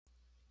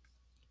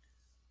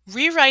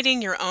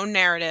Rewriting your own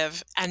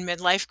narrative and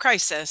midlife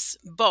crisis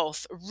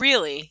both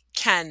really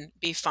can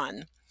be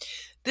fun.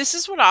 This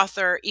is what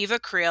author Eva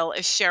Creel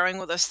is sharing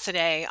with us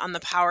today on the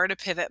Power to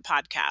Pivot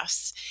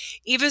podcast.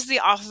 Eva is the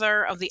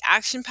author of the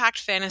action packed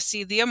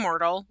fantasy The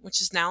Immortal,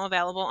 which is now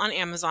available on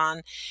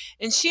Amazon.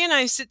 And she and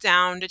I sit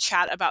down to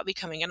chat about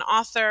becoming an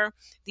author,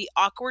 the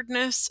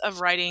awkwardness of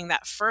writing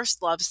that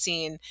first love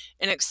scene,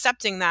 and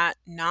accepting that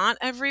not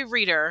every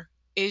reader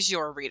is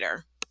your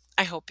reader.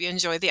 I hope you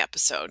enjoy the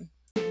episode.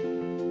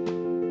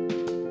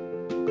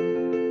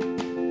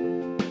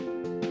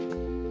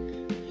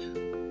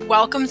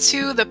 Welcome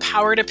to the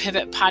Power to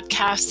Pivot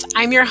podcast.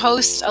 I'm your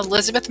host,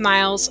 Elizabeth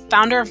Miles,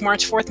 founder of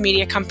March 4th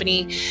Media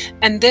Company,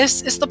 and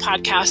this is the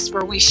podcast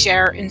where we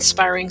share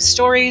inspiring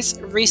stories,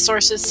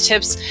 resources,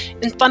 tips,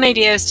 and fun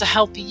ideas to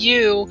help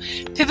you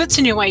pivot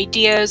to new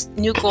ideas,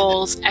 new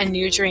goals, and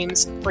new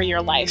dreams for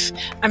your life.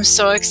 I'm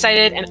so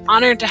excited and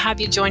honored to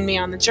have you join me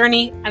on the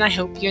journey, and I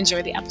hope you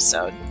enjoy the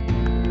episode.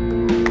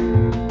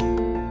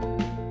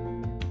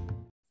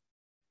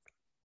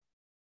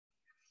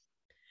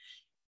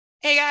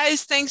 Hey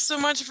guys, thanks so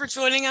much for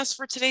joining us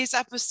for today's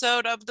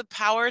episode of the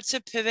Power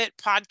to Pivot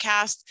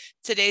podcast.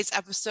 Today's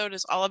episode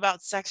is all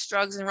about sex,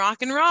 drugs, and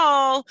rock and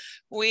roll.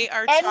 We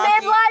are talking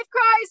midlife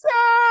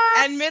crisis.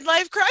 And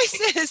midlife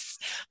crisis.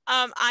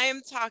 I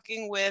am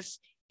talking with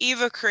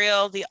Eva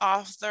Creel, the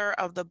author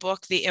of the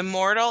book The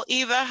Immortal.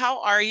 Eva,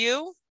 how are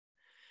you?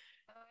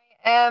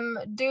 I am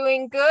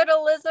doing good,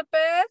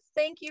 Elizabeth.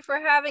 Thank you for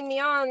having me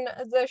on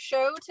the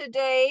show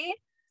today.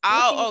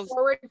 Looking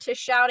forward to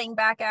shouting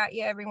back at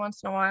you every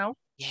once in a while.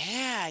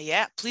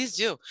 Yeah, please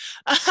do.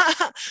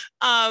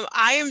 I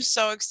am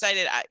so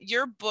excited.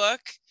 Your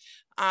book,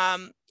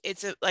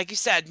 it's like you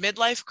said,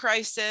 midlife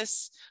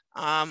crisis.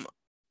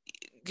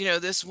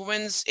 This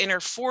woman's in her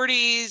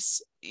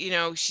 40s.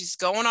 She's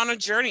going on a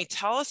journey.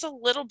 Tell us a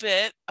little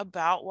bit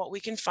about what we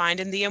can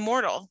find in The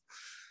Immortal.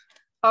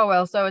 Oh,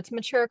 well, so it's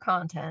mature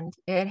content.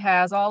 It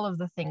has all of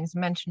the things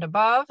mentioned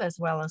above, as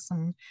well as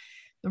some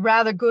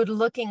rather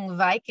good-looking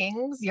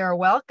Vikings. You're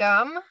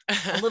welcome.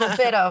 A little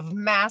bit of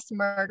mass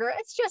murder.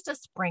 It's just a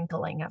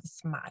sprinkling of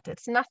smut.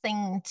 It's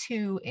nothing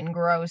too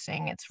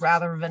engrossing. It's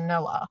rather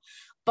vanilla,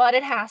 but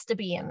it has to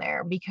be in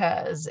there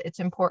because it's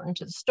important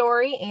to the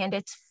story and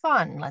it's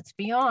fun, let's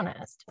be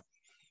honest.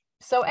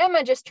 So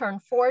Emma just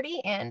turned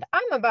 40 and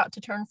I'm about to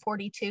turn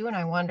 42, and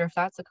I wonder if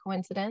that's a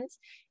coincidence.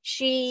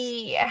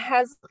 She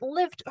has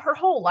lived her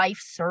whole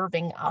life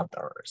serving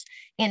others,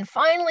 and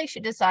finally she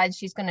decides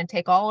she's going to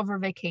take all of her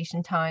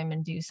vacation time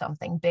and do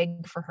something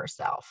big for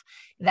herself.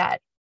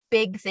 That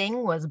big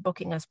thing was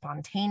booking a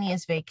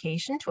spontaneous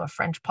vacation to a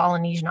French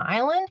Polynesian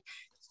island.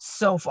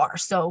 So far,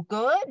 so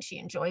good. She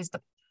enjoys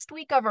the best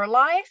week of her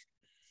life.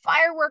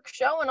 Fireworks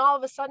show, and all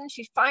of a sudden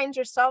she finds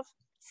herself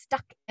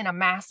stuck in a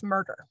mass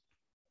murder.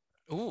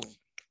 Ooh.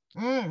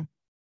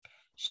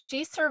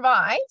 She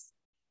survives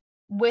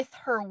with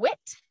her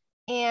wit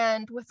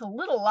and with a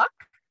little luck,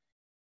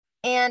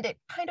 and it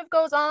kind of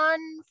goes on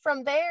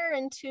from there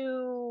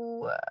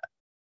into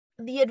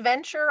the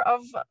adventure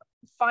of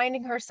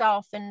finding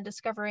herself and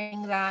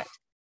discovering that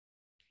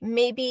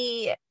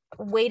maybe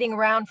waiting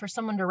around for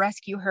someone to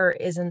rescue her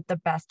isn't the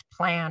best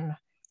plan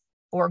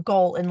or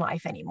goal in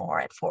life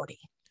anymore at 40.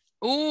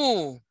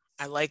 Ooh,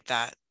 I like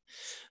that.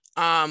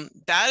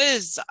 That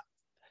is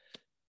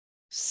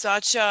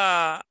such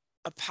a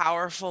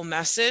powerful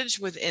message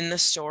within the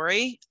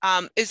story.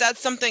 Is that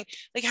something,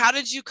 like, how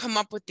did you come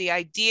up with the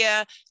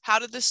idea? How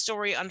did the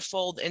story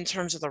unfold in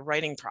terms of the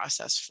writing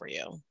process for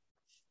you?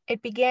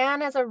 It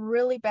began as a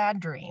really bad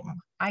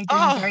dream. I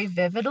dream very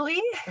vividly.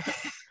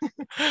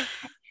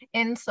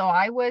 And so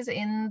I was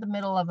in the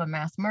middle of a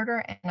mass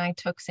murder and I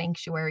took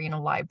sanctuary in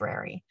a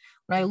library.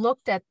 When I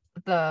looked at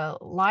the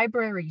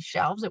library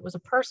shelves, it was a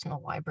personal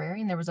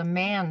library, and there was a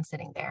man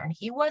sitting there, and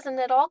he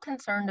wasn't at all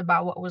concerned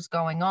about what was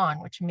going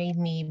on, which made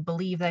me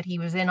believe that he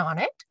was in on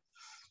it.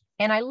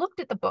 And I looked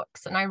at the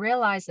books and I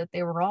realized that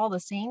they were all the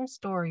same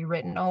story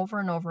written over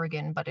and over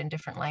again, but in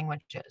different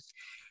languages.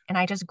 And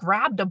I just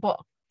grabbed a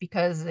book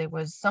because it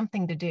was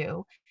something to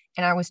do.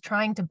 And I was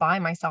trying to buy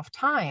myself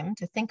time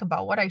to think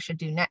about what I should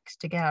do next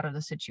to get out of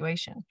the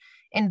situation.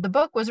 And the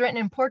book was written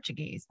in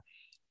Portuguese.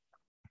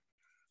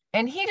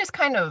 And he just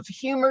kind of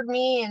humored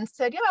me and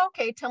said, yeah,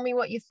 okay, tell me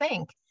what you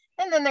think.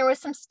 And then there was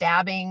some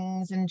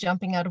stabbings and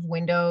jumping out of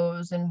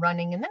windows and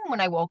running. And then when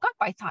I woke up,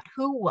 I thought,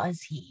 who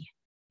was he?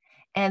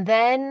 And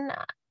then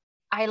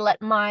I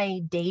let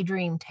my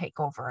daydream take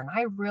over, and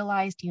I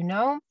realized,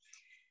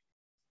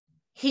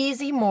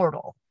 he's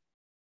immortal.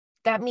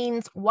 That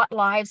means, what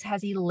lives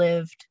has he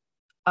lived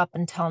up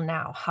until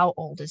now? How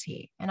old is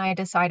he? And I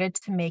decided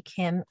to make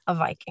him a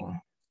Viking.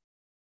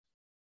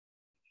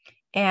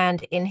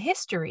 And in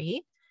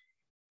history,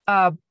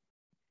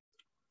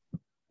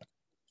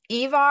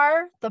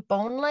 Ivar the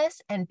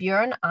Boneless and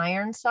Björn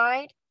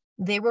Ironside,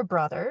 they were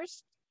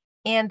brothers,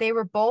 and they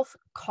were both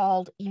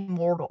called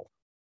immortal.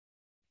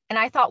 And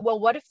I thought, well,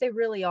 what if they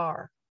really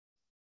are?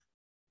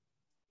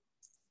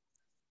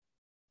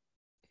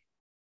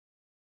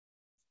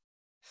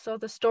 So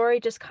the story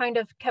just kind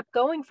of kept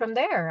going from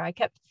there. I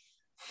kept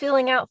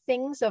filling out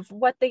things of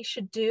what they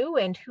should do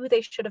and who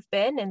they should have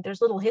been. And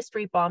there's little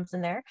history bombs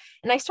in there.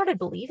 And I started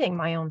believing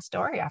my own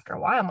story after a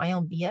while, my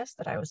own BS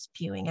that I was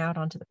spewing out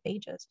onto the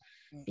pages,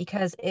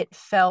 because it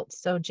felt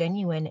so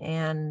genuine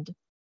and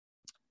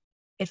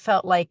it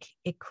felt like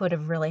it could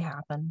have really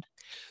happened.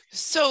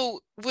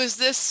 So was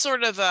this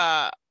sort of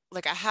a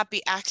like a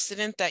happy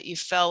accident that you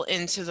fell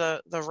into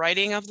the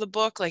writing of the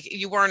book? Like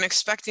you weren't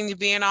expecting to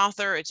be an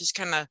author, it just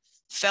kind of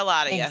fell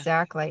out of you.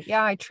 Exactly.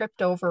 Yeah, I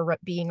tripped over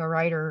being a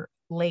writer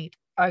late,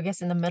 I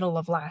guess in the middle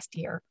of last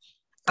year.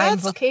 I'm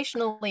That's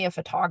vocationally a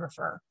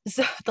photographer,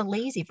 so the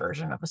lazy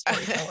version of a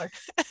storyteller.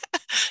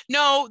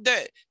 no,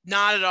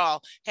 not at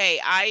all. Hey,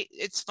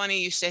 it's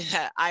funny you say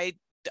that.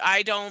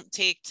 I don't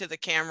take to the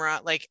camera.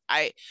 Like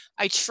I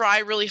try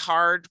really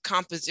hard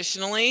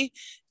compositionally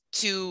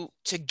to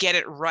get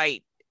it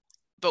right.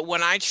 But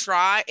when I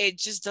try, it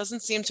just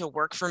doesn't seem to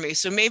work for me.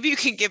 So maybe you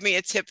can give me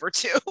a tip or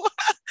two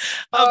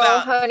Oh,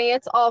 about. honey,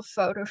 it's all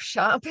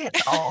Photoshop.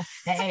 It's all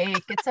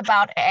fake. It's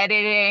about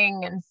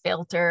editing and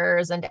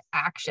filters and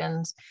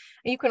actions.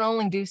 You can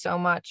only do so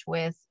much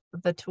with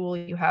the tool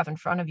you have in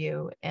front of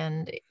you.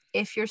 And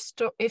if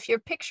your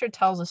picture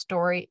tells a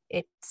story,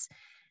 it's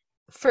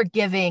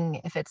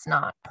forgiving if it's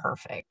not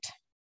perfect.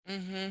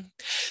 Hmm.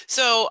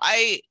 So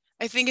I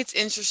think it's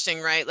interesting,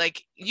 right?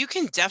 Like you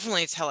can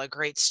definitely tell a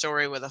great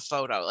story with a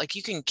photo. Like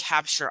you can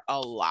capture a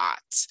lot.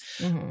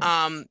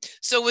 Mhm.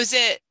 So was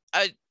it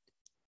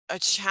a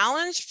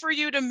challenge for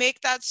you to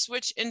make that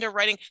switch into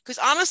writing? Because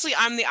honestly,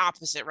 I'm the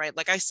opposite, right?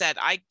 Like I said,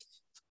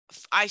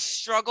 I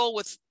struggle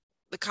with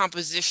the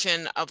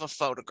composition of a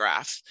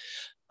photograph.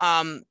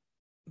 Um,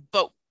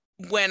 but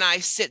when I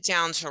sit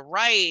down to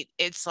write,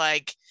 it's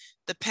like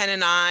the pen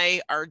and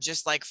I are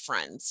just like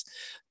friends.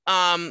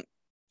 Um,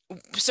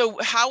 so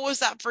how was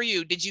that for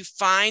you? Did you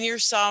find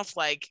yourself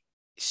like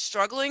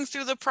struggling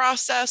through the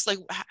process? Like,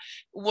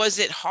 was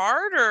it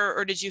hard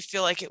or did you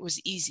feel like it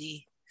was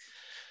easy?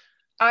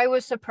 I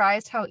was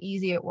surprised how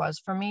easy it was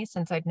for me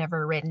since I'd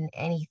never written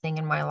anything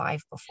in my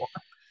life before.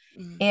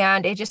 Mm.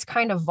 And it just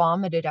kind of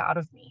vomited out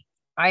of me.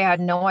 I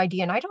had no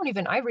idea. And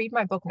I read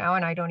my book now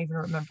and I don't even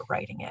remember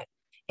writing it.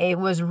 It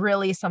was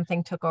really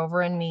something took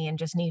over in me and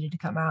just needed to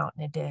come out,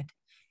 and it did.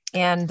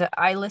 And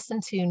I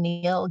listened to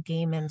Neil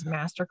Gaiman's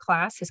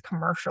masterclass, his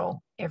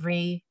commercial,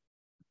 every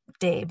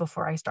day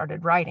before I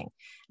started writing.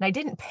 And I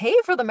didn't pay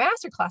for the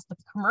masterclass, but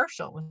the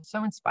commercial was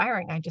so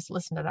inspiring. I just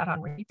listened to that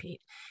on repeat.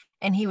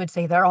 And he would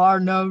say, there are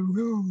no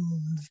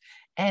rules.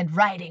 And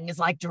writing is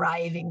like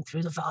driving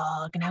through the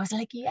fog. And I was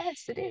like,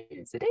 yes, it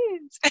is. It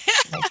is.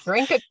 And I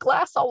drink a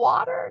glass of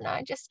water and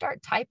I just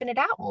start typing it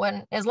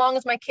out as long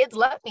as my kids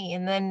let me.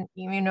 And then,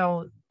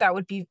 that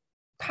would be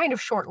kind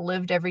of short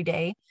lived every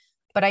day.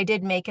 But I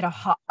did make it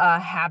a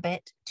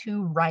habit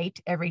to write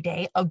every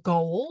day, a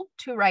goal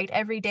to write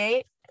every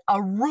day,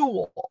 a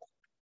rule.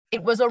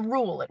 It was a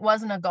rule. It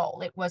wasn't a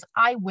goal. It was,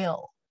 I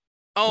will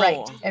write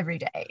Oh, every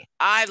day.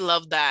 I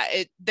love that.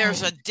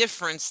 There's a Mm.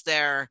 difference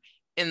there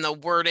in the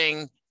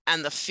wording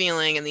and the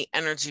feeling and the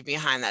energy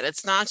behind that.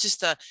 It's not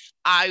just a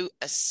I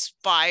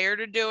aspire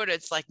to do it.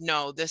 It's like,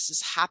 no, this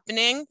is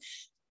happening.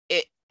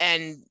 It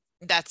and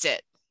that's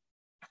it.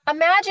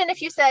 Imagine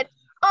if you said,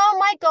 oh,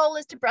 my goal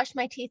is to brush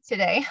my teeth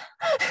today.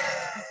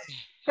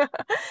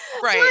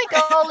 Right.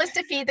 My goal is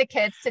to feed the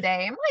kids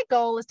today. My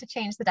goal is to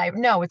change the diaper.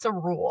 No, it's a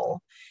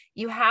rule.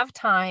 You have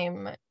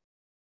time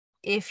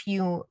if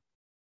you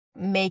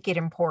make it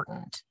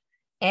important.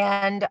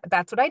 And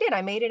that's what I did.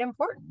 I made it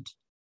important.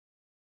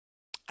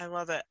 I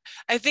love it.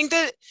 I think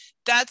that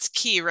that's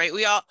key, right?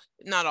 We all,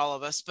 not all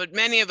of us, but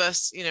many of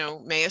us,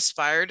 may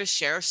aspire to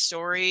share a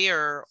story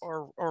or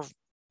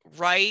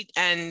write,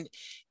 and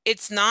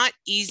it's not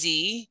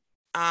easy.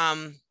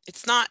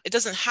 It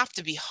doesn't have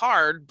to be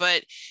hard,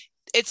 but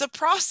it's a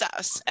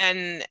process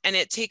and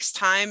it takes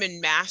time and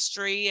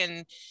mastery,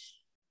 and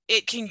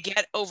it can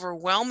get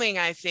overwhelming,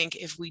 I think,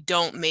 if we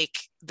don't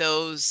make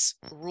those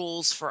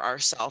rules for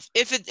ourselves.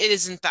 If it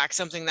is in fact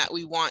something that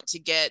we want to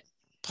get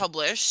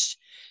published.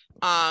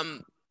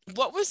 um,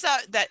 what was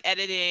that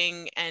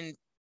editing and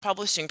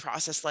publishing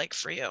process like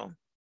for you?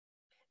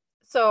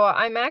 So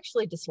I'm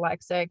actually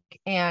dyslexic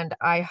and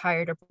I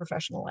hired a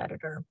professional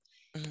editor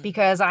Mhm.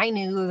 because I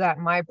knew that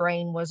my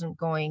brain wasn't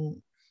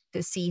going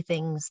to see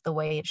things the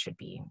way it should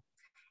be.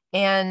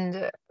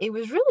 And it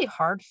was really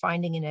hard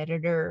finding an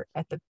editor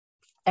at the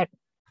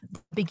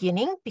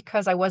beginning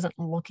because I wasn't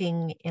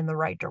looking in the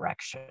right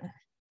direction.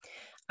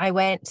 I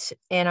went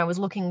and I was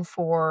looking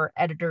for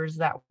editors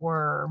that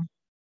were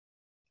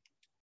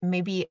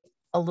maybe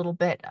a little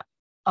bit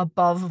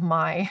above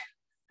my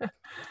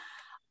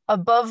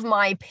above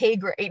my pay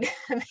grade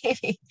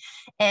maybe.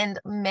 And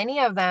many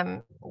of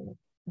them,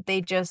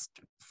 they just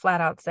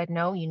flat out said,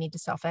 no, you need to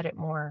self edit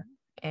more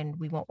and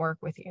we won't work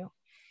with you.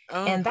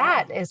 Oh, And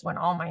that is when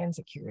all my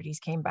insecurities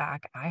came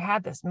back. I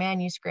had this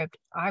manuscript.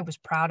 I was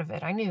proud of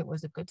it. I knew it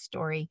was a good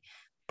story,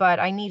 but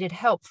I needed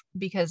help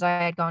because I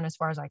had gone as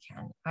far as I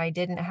can. I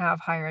didn't have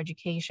higher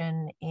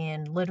education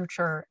in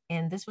literature,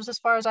 and this was as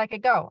far as I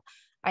could go.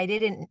 I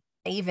didn't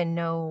even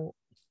know,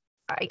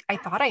 I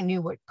thought I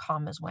knew what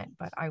commas went,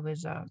 but I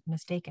was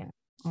mistaken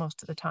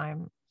most of the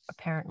time.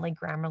 Apparently,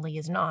 Grammarly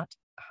is not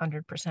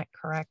 100%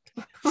 correct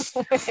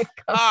when it comes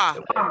Ah,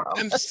 to commas.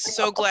 I'm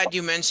so glad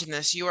you mentioned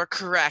this. You are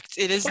correct.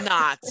 It is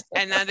not.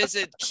 And that is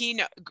a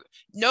keynote.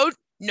 No,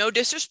 no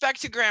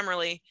disrespect to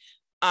Grammarly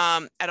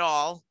at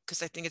all,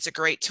 because I think it's a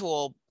great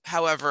tool.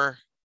 However,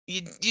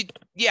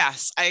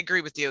 yes, I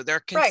agree with you. There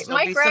can Right. still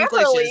My be some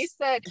Grammarly glitches.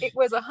 said it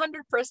was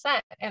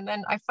 100%. And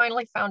then I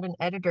finally found an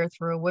editor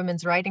through a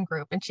women's writing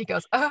group. And she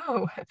goes,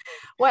 oh,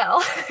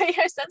 well,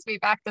 it sends me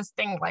back this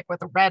thing like with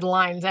the red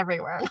lines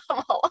everywhere. And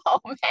I'm all, oh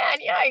man,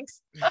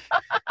 yikes.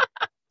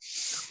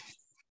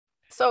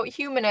 So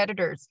human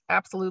editors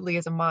absolutely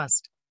is a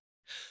must.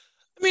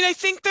 I mean, I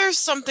think there's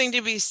something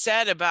to be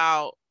said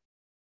about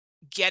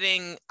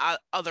getting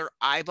other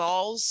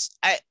eyeballs.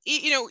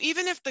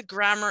 Even if the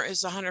grammar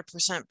is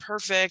 100%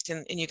 perfect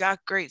and you got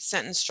great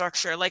sentence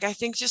structure, like I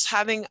think just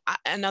having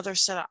another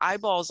set of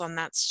eyeballs on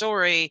that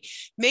story,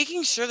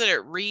 making sure that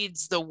it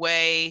reads the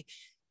way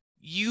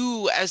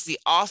you as the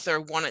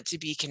author want it to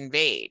be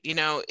conveyed.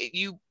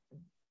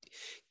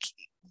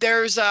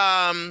 There's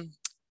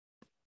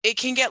it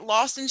can get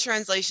lost in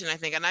translation, I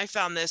think. And I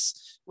found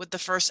this with the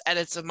first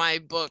edits of my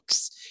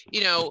books.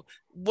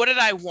 What did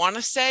I want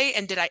to say?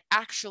 And did I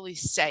actually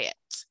say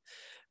it?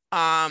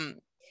 Um,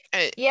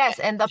 Yes,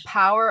 and the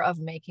power of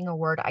making a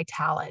word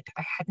italic.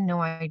 I had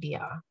no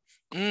idea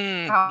how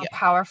yeah.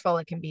 powerful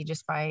it can be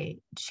just by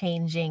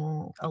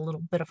changing a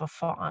little bit of a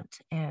font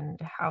and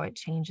how it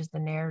changes the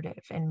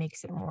narrative and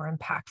makes it more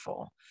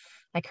impactful.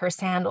 Like her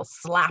sandals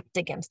slapped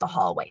against the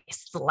hallway,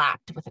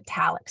 slapped with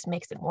italics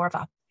makes it more of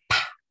a,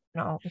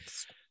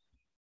 it's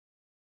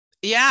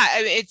Yeah,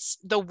 I mean, it's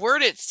the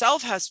word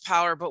itself has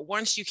power, but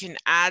once you can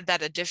add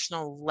that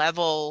additional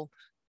level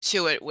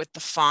to it with the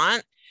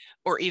font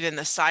or even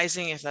the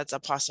sizing, if that's a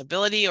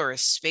possibility, or a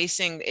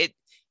spacing,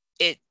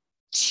 it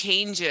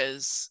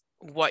changes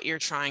what you're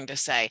trying to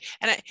say.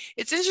 And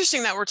it's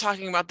interesting that we're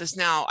talking about this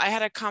now. I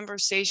had a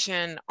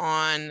conversation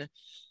on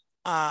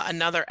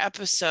another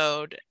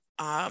episode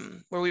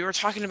where we were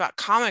talking about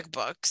comic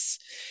books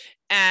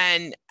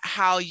and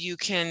how you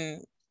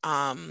can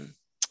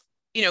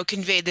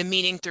convey the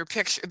meaning through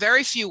picture.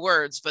 Very few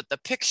words, but the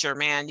picture,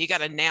 man, you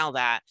got to nail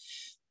that.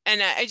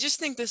 And I just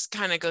think this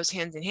kind of goes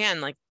hand in hand.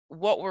 Like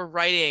what we're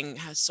writing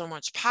has so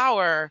much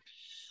power.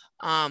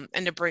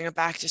 And to bring it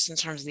back just in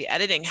terms of the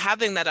editing,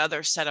 having that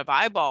other set of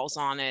eyeballs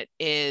on it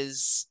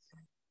is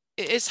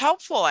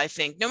helpful, I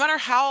think, no matter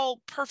how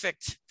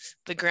perfect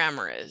the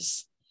grammar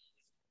is.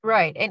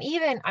 right. And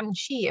even, I mean,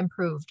 she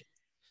improved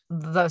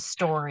the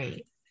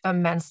story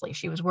immensely.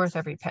 She was worth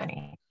every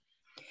penny.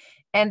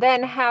 And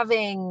then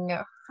having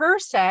her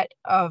set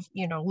of,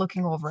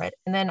 looking over it.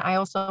 And then I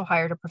also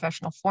hired a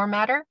professional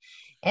formatter,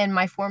 and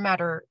my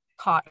formatter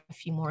caught a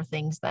few more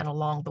things then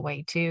along the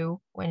way too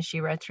when she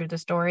read through the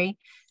story.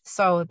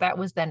 So that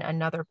was then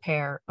another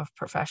pair of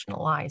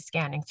professional eyes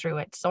scanning through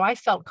it. So I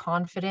felt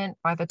confident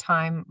by the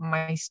time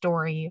my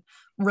story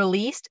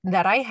released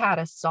that I had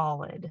a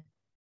solid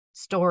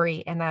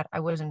story and that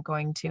I wasn't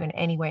going to in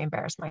any way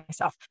embarrass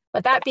myself.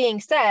 But that being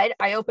said,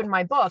 I opened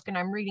my book and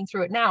I'm reading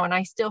through it now, and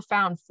I still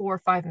found 4 or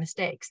 5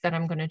 mistakes that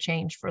I'm going to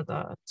change for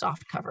the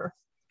soft cover.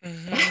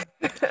 Mm-hmm.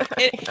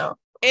 It you know,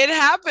 it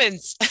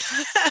happens.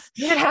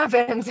 it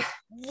happens.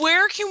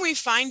 Where can we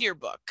find your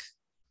book?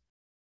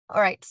 All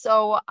right,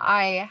 so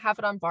I have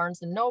it on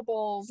Barnes and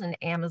Nobles and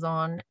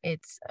Amazon.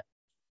 It's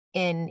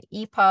in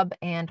EPUB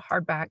and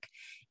hardback.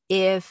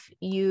 If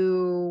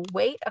you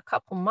wait a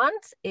couple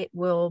months, it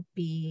will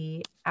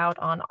be out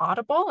on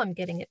Audible. I'm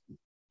getting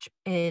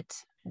it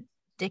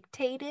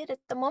dictated at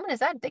the moment. Is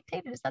that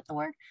dictated? Is that the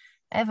word?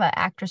 I have an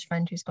actress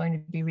friend who's going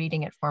to be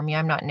reading it for me.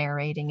 I'm not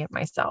narrating it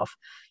myself.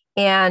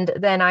 And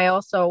then I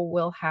also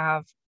will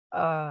have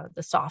the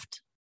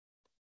soft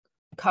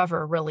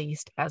cover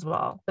released as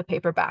well, the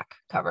paperback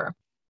cover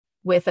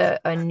with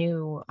a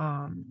new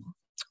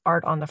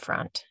art on the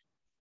front.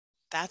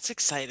 That's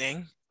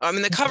exciting. I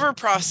mean, the cover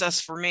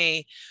process for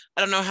me,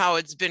 I don't know how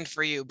it's been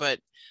for you, but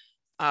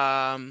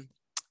um,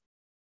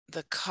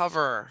 the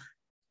cover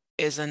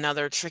is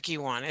another tricky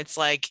one. It's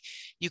like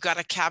you got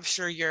to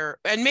capture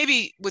and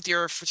maybe with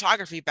your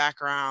photography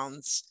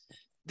backgrounds,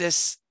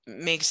 this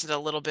makes it a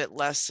little bit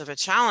less of a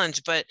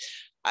challenge, but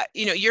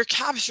you're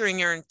capturing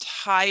your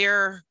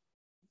entire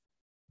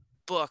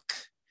book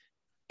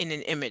in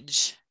an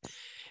image.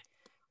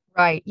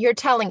 Right. You're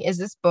telling, is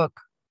this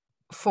book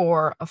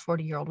for a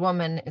 40-year-old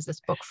woman? Is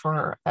this book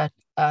for a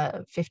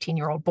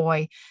 15-year-old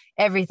boy?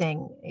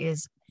 Everything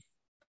is,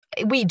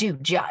 we do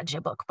judge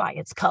a book by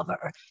its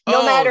cover,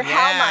 no Oh, matter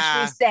how much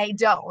we yeah. say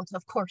don't.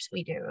 Of course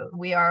we do.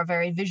 We are a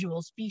very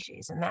visual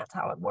species, and that's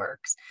how it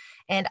works.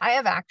 And I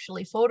have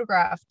actually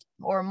photographed,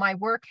 or my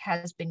work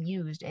has been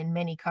used in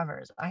many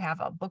covers. I have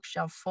a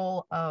bookshelf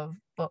full of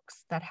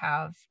books that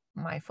have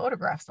my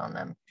photographs on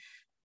them,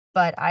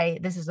 but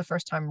this is the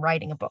first time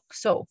writing a book.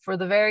 So for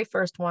the very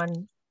first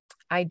one,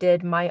 I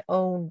did my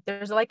own.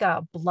 There's like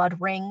a blood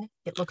ring.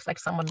 It looks like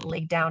someone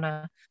laid down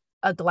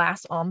a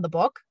glass on the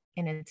book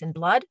and it's in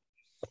blood.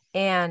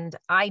 And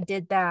I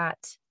did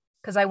that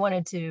because I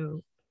wanted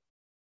to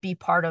be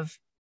part of,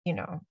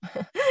 I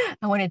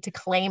wanted to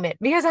claim it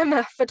because I'm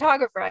a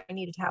photographer. I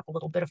needed to have a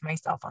little bit of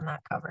myself on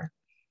that cover.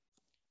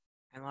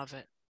 I love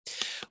it.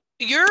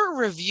 Your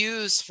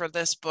reviews for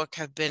this book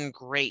have been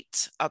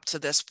great up to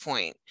this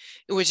point,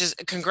 which is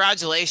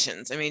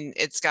congratulations. I mean,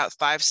 it's got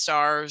 5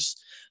 stars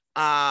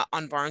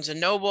on Barnes and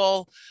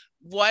Noble.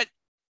 What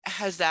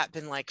has that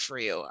been like for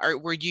you? Or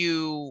were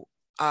you,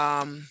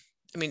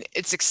 I mean,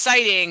 it's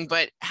exciting,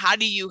 but how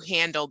do you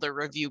handle the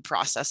review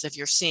process if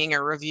you're seeing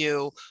a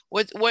review?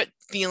 What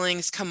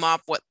feelings come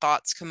up? What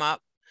thoughts come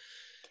up?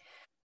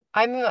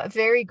 I'm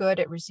very good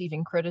at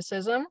receiving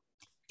criticism,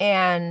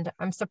 and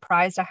I'm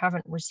surprised I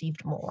haven't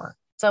received more.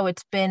 So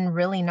it's been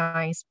really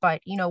nice.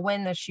 But,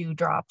 when the shoe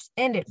drops,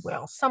 and it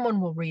will, someone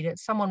will read it,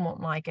 someone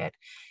won't like it.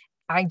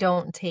 I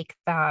don't take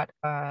that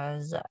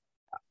as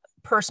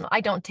personal. I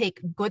don't take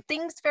good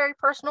things very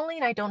personally,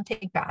 and I don't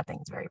take bad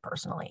things very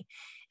personally.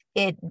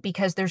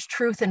 Because there's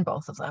truth in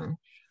both of them.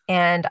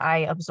 And I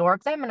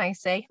absorb them and I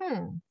say,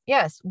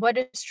 yes, what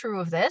is true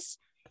of this?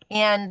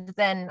 And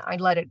then I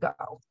let it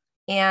go.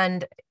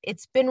 And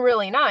it's been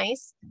really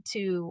nice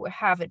to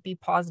have it be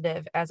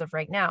positive as of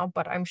right now,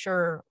 but I'm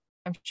sure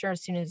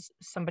as soon as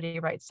somebody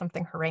writes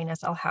something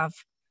horrendous, I'll have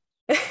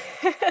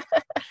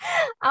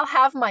I'll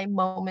have my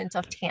moment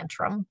of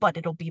tantrum, but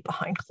it'll be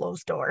behind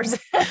closed doors.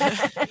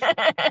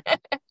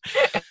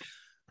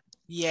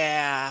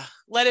 Yeah,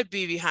 let it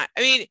be behind.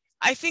 I mean,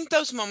 I think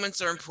those moments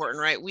are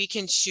important, right? We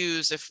can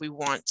choose if we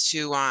want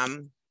to,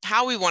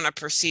 how we want to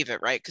perceive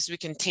it, right? Because we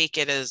can take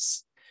it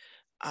as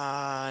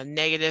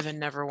negative and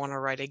never want to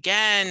write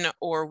again,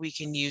 or we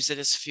can use it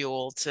as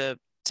fuel to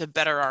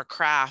better our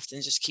craft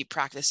and just keep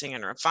practicing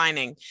and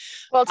refining.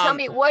 Well, tell Um,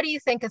 me, what do you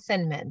think of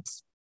Thin Mint?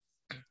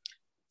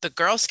 the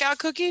Girl Scout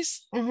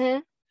cookies, Mm-hmm.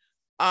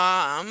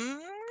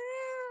 um,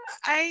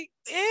 I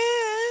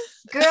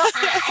Girl,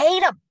 I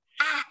hate them.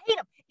 I hate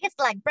them. It's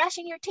like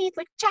brushing your teeth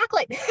with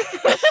chocolate.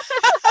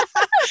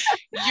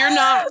 you're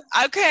not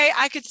okay.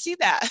 I could see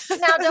that.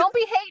 Now, don't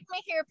be hating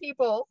me here,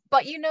 people,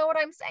 but you know what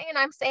I'm saying?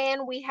 I'm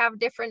saying we have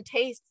different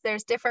tastes.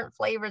 There's different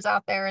flavors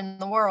out there in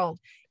the world.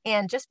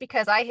 And just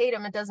because I hate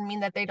them, it doesn't mean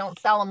that they don't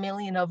sell a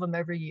million of them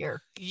every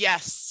year.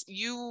 Yes,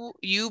 you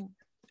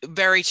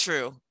very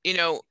true.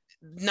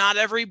 Not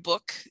every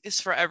book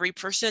is for every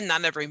person,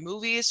 not every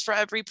movie is for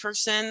every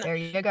person. There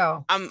you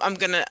go. I'm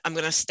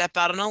gonna step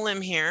out on a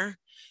limb here.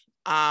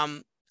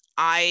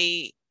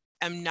 I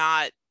am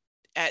not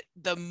at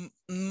the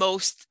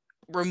most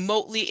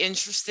remotely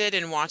interested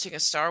in watching a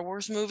Star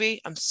Wars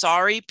movie. I'm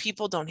sorry,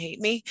 people don't hate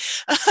me.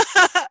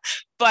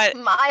 But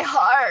My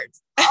heart.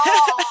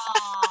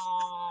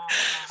 Oh.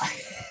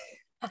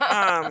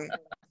 um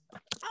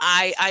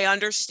I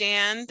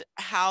understand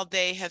how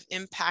they have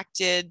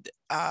impacted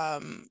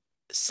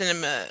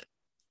cinema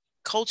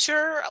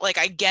culture. Like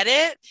I get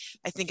it.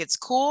 I think it's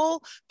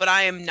cool, but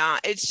I am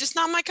not. It's just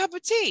not my cup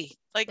of tea.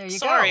 Like There you go.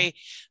 sorry.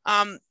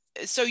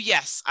 So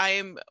yes, I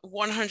am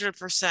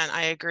 100%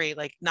 I agree.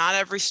 Like not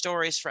every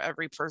story is for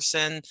every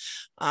person.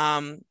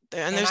 And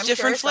And there's I'm sure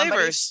different somebody's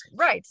flavors.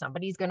 right.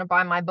 Somebody's going to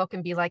buy my book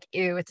and be like,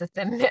 ew, it's a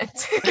Thin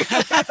Mint.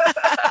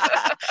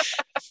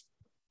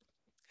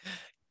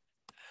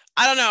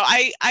 I don't know.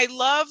 I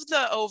love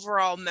the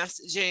overall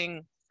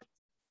messaging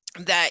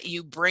that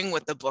you bring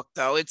with the book,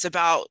 though. It's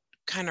about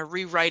kind of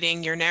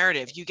rewriting your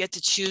narrative. You get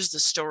to choose the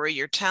story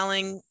you're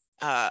telling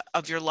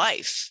of your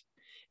life,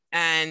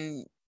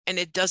 and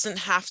it doesn't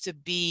have to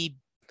be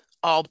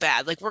all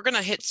bad. Like we're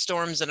gonna hit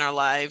storms in our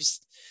lives,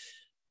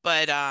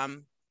 but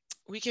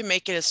we can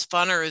make it as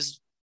fun or as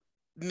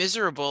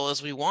miserable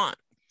as we want.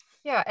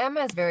 Yeah,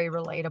 Emma is very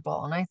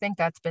relatable. And I think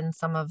that's been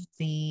some of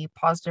the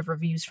positive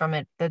reviews from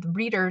it. The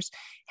readers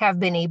have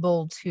been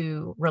able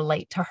to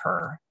relate to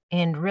her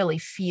and really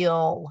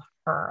feel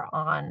her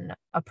on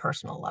a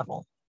personal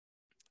level.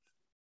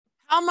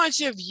 How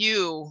much of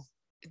you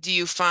do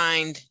you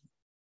find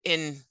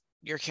in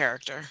your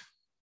character?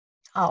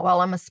 Oh,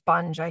 well, I'm a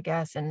sponge, I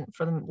guess. And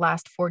for the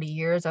last 40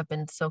 years, I've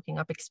been soaking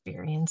up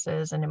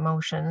experiences and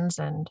emotions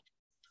and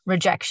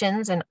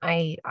rejections. And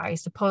I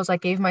suppose I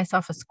gave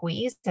myself a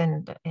squeeze,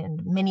 and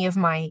many of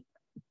my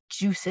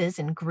juices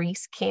and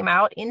grease came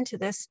out into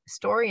this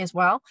story as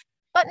well,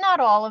 but not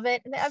all of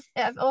it.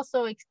 I've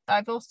also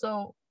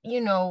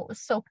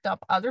soaked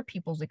up other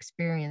people's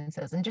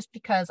experiences, and just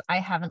because I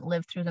haven't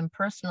lived through them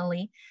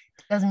personally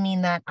doesn't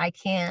mean that I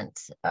can't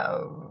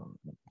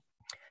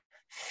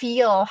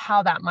feel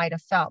how that might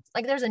have felt.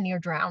 Like there's a near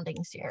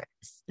drowning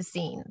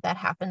scene that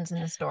happens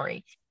in the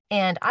story,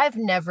 and I've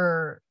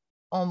never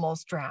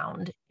almost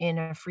drowned in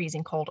a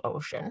freezing cold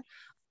ocean,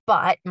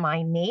 but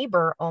my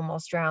neighbor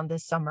almost drowned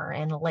this summer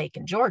in a lake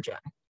in Georgia.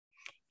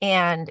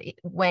 And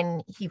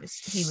when he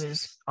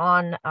was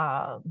on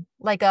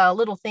like a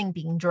little thing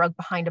being drugged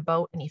behind a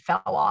boat, and he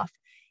fell off,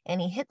 and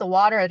he hit the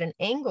water at an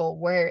angle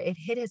where it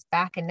hit his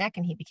back and neck,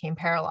 and he became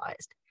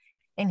paralyzed.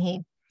 And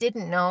he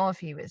didn't know if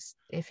he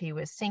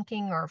was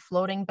sinking or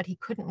floating, but he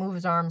couldn't move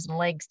his arms and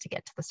legs to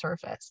get to the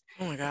surface.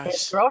 Oh my His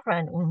gosh.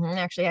 girlfriend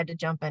actually had to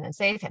jump in and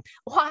save him.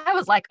 Well, I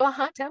was like,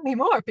 tell me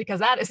more,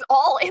 because that is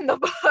all in the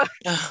book.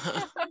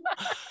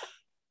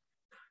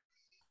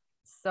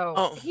 So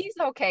Oh, he's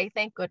okay,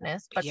 thank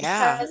goodness. But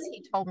yeah. because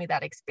he told me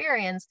that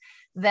experience,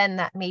 then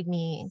that made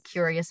me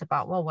curious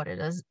about, well, what it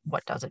is,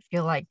 what does it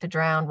feel like to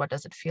drown? What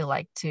does it feel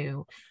like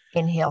to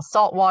inhale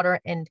salt water?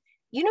 And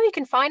you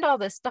can find all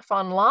this stuff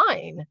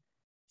online.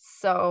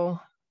 So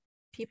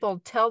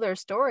people tell their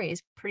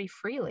stories pretty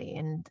freely,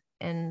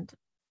 and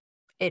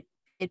it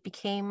it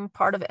became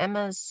part of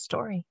Emma's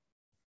story.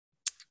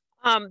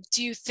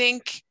 Do you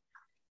think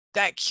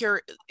that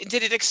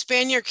did it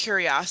expand your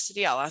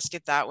curiosity? I'll ask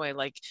it that way.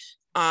 Like,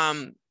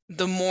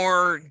 the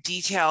more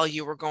detail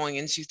you were going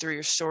into through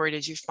your story,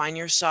 did you find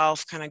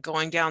yourself kind of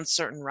going down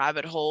certain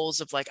rabbit holes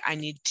of like, I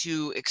need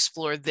to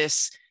explore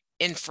this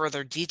in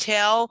further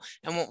detail?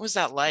 And what was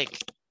that like?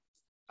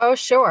 Oh,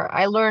 sure.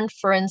 I learned,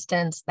 for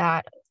instance,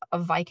 that a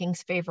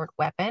Viking's favorite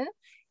weapon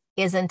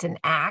isn't an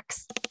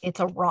axe, it's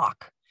a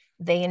rock.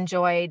 They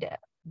enjoyed,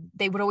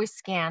 they would always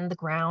scan the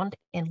ground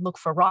and look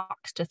for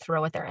rocks to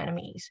throw at their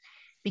enemies,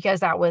 because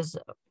that was,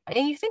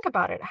 and you think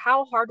about it,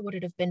 how hard would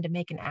it have been to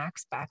make an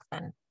axe back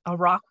then? A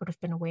rock would have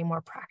been a way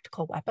more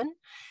practical weapon.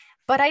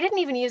 But I didn't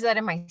even use that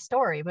in my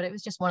story, but it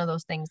was just one of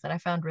those things that I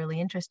found really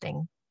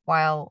interesting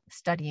while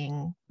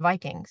studying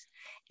Vikings.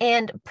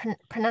 And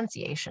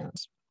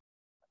pronunciations.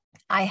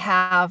 I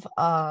have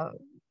a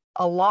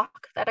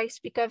loch that I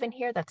speak of in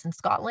here that's in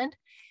Scotland.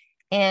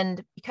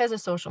 And because of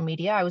social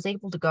media, I was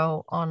able to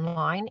go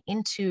online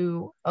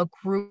into a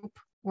group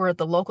where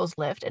the locals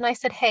lived. And I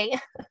said, hey,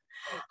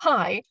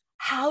 hi,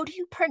 how do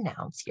you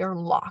pronounce your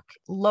loch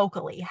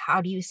locally?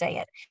 How do you say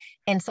it?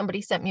 And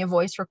somebody sent me a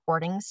voice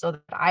recording so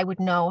that I would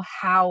know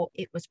how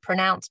it was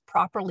pronounced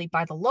properly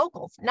by the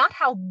locals, not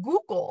how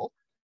Google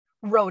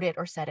wrote it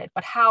or said it,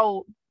 but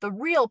how the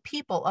real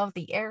people of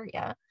the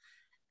area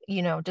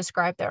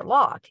describe their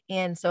loch.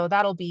 And so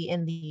that'll be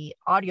in the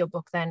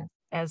audiobook then,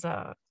 as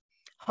a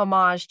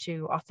homage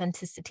to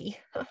authenticity.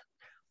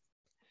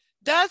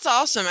 That's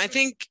awesome. I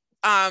think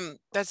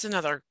that's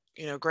another,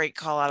 great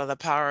call out of the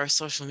power of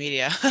social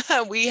media.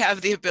 We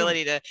have the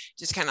ability to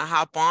just kind of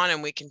hop on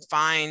and we can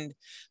find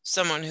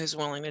someone who's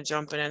willing to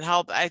jump in and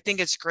help. I think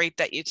it's great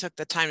that you took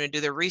the time to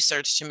do the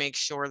research to make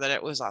sure that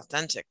it was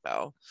authentic,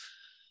 though.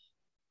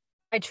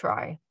 I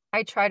try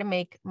to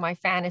make my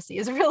fantasy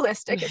as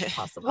realistic as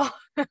possible.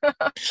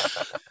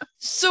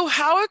 So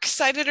how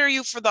excited are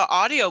you for the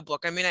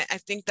audiobook? I mean, I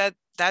think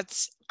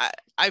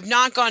I've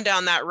not gone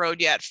down that road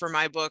yet for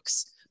my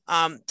books.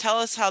 Tell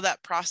us how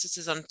that process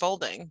is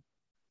unfolding.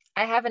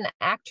 I have an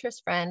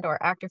actress friend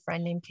or actor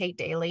friend named Kate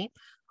Daly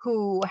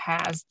who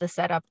has the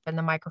setup and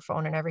the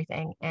microphone and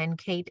everything. And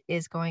Kate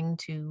is going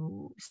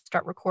to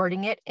start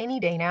recording it any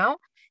day now.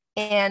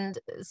 And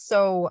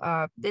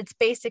so it's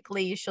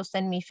basically, she'll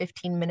send me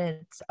 15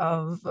 minutes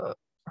of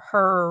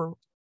her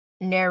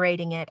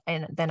narrating it,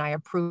 and then I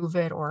approve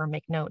it or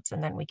make notes,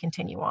 and then we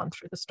continue on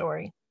through the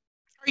story.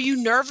 Are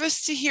you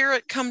nervous to hear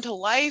it come to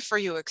life? Are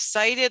you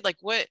excited? Like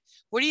what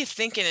are you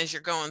thinking as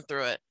you're going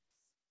through it?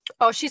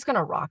 Oh, she's going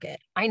to rock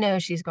it. I know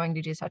she's going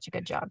to do such a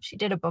good job. She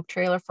did a book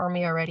trailer for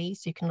me already,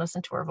 so you can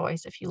listen to her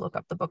voice if you look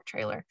up the book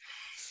trailer.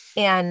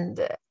 And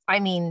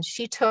I mean,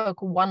 she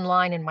took one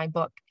line in my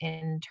book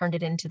and turned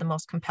it into the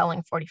most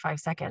compelling 45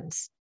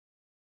 seconds.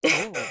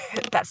 Oh,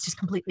 That's just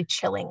completely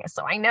chilling.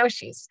 So I know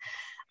she's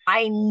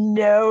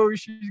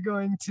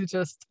going to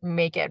just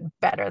make it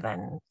better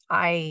than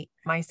I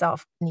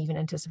myself can even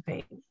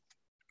anticipate.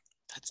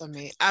 that's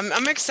amazing.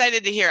 I'm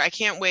excited to hear. I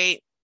can't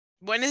wait.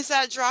 When is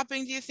that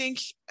dropping, do you think,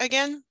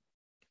 again?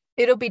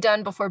 It'll be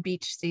done before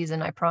beach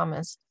season, I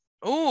promise.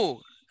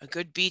 Oh, a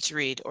good beach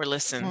read or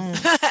listen,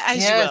 Mm. as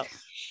you Yeah, will.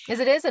 as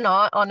it is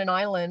on an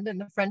island in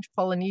the French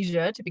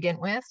Polynesia to begin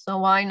with. So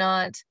why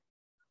not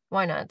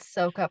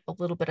soak up a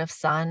little bit of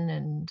sun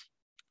and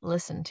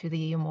listen to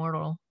the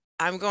immortal?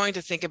 I'm going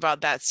to think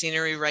about that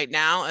scenery right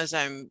now as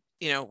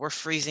we're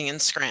freezing in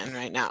Scranton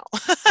right now.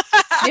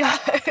 Yeah.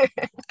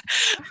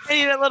 I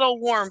need a little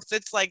warmth.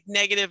 It's like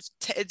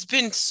it's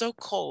been so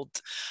cold.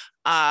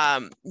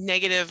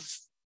 Negative,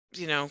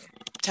 you know,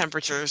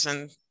 temperatures,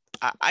 and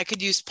I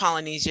could use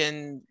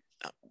Polynesian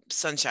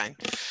sunshine.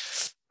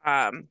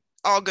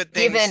 All good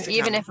things even to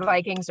even come. if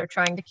Vikings are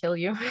trying to kill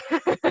you.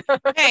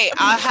 Hey,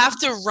 I'll have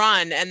to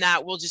run, and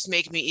that will just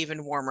make me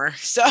even warmer.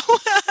 So,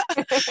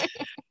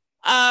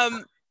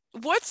 um,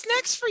 what's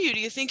next for you? Do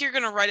you think you're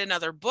going to write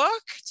another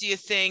book? Do you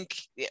think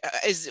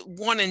is it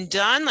one and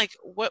done? Like,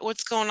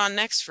 what's going on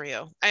next for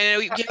you? I know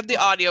you have the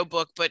audio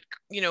book, but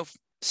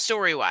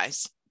story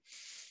wise.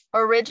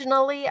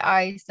 Originally,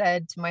 I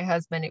said to my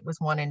husband it was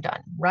one and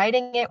done.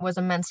 Writing it was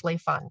immensely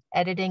fun.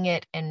 Editing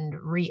it and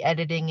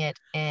re-editing it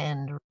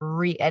and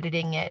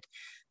re-editing it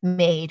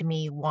made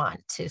me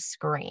want to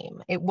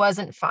scream. It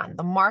wasn't fun.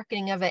 The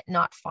marketing of it,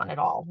 not fun at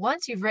all.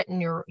 Once you've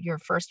written your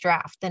first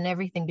draft, then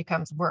everything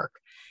becomes work.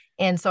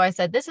 And so I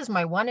said, this is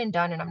my one and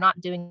done, and I'm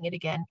not doing it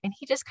again. And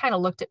he just kind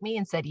of looked at me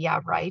and said, yeah,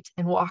 right,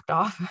 and walked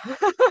off.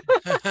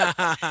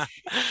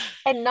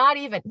 And not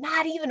even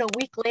a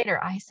week later,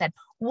 I said,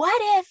 what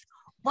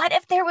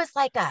if there was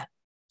like a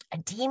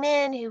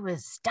demon who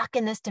was stuck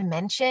in this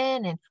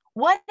dimension? And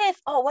what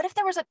if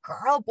there was a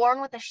girl born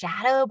with a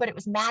shadow, but it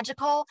was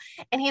magical?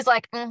 And he's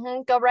like,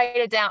 go write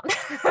it down.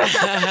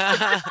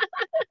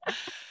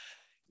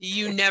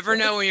 You never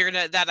know when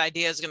that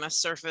idea is gonna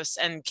surface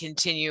and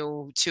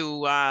continue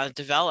to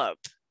develop.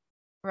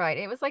 Right.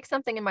 It was like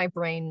something in my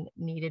brain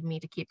needed me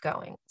to keep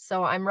going.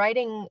 So I'm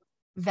writing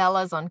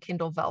Velas on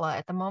Kindle Vella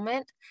at the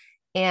moment.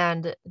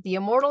 And The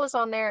Immortal is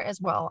on there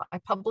as well. I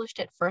published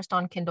it first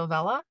on Kindle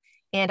Vella,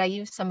 and I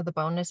used some of the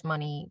bonus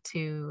money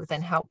to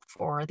then help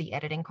for the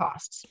editing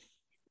costs.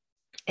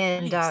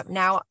 And Nice.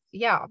 now,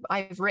 yeah,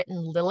 I've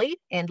written Lily,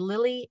 and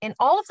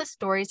all of the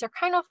stories are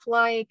kind of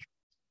like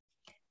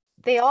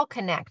they all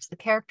connect. The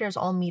characters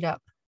all meet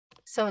up.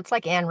 So it's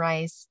like Anne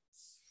Rice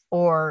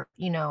or,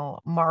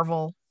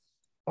 Marvel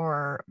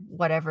or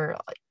whatever.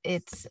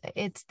 It's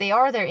they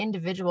are their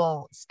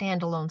individual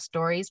standalone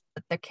stories,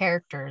 but the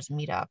characters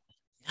meet up.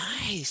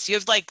 Nice. You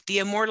have like the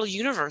immortal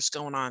universe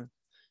going on.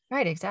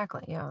 Right,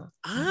 exactly. Yeah.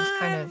 And just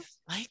kind I of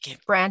like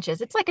it.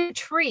 branches. It's like a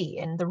tree,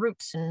 and the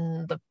roots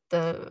and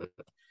the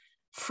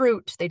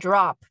fruit they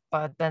drop,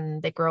 but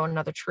then they grow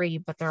another tree,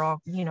 but they're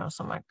all,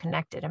 somewhat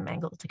connected and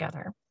mangled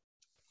together.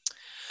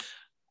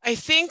 I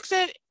think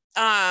that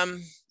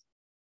um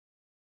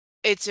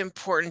it's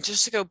important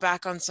just to go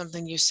back on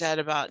something you said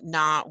about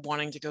not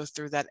wanting to go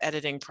through that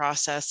editing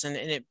process and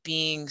it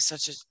being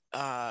such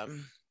a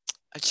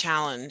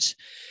challenge.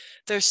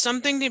 There's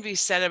something to be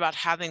said about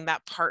having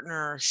that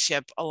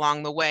partnership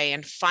along the way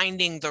and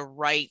finding the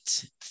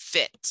right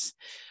fit.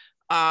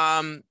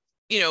 Um,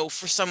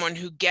 for someone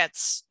who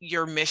gets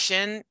your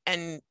mission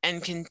and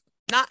can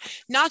not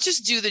not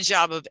just do the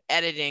job of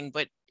editing,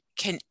 but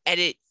can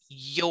edit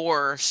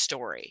your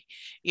story,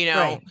 you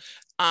know.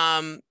 Right.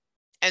 Um,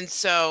 and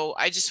so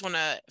I just want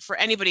to, for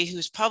anybody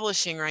who's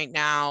publishing right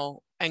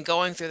now and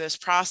going through this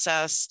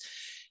process,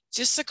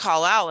 just to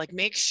call out, like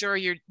make sure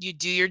you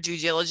do your due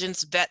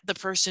diligence, vet the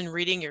person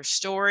reading your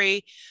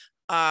story.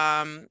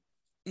 Um,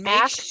 make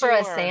Ask for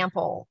a sure.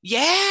 sample,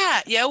 Yeah,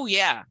 yeah, oh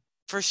yeah,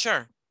 for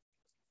sure.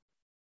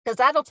 because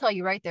that'll tell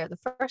you right there. The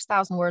first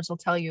 1,000 words will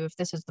tell you if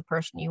this is the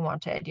person you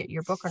want to edit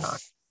your book or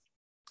not.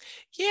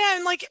 Yeah,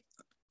 and like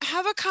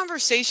have a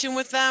conversation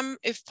with them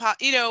if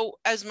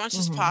as much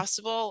as Mm-hmm.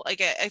 possible. Like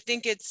I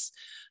think it's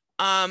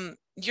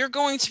you're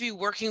going to be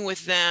working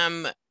with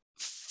them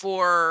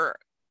for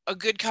a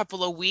good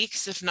couple of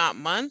weeks, if not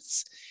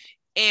months,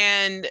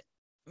 and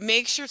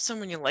make sure it's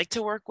someone you like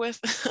to work with,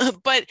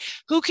 but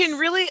who can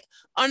really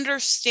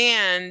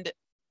understand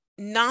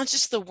not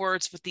just the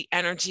words, but the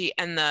energy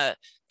and the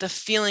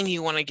feeling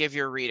you want to give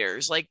your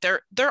readers. Like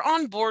they're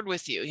on board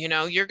with you.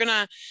 They're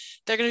gonna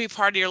be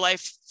part of your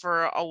life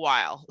for a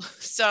while.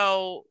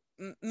 So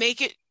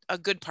make it a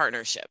good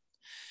partnership.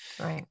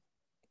 Right.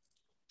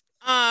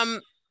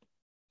 Um,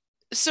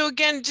 so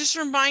again, just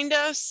remind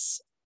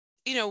us,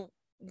 you know,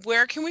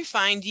 where can we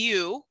find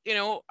you?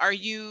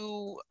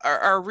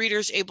 Are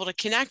readers able to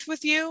connect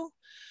with you?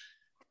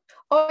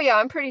 Oh yeah,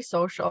 I'm pretty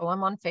social.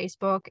 I'm on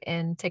Facebook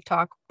and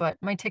TikTok, but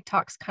my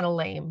TikTok's kind of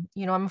lame.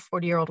 I'm a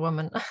 40-year-old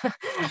woman.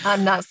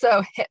 I'm not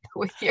so hip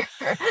with your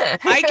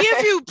I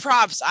give you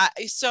props.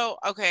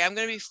 Okay, I'm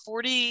gonna be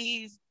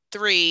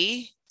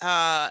 43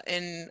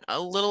 in a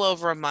little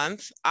over a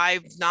month.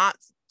 I've not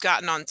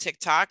gotten on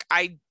TikTok.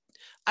 I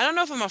don't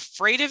know if I'm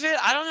afraid of it.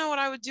 I don't know what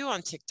I would do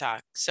on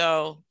TikTok.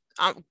 So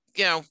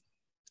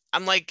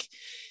I'm like,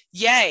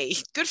 yay,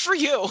 good for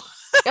you.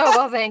 Oh,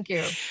 well, thank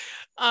you.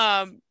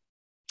 Um,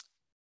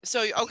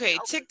 so okay,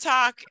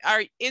 TikTok,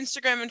 our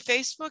Instagram and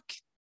Facebook.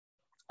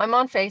 I'm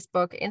on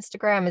Facebook.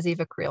 Instagram is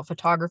Eva Creel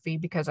Photography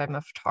because I'm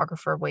a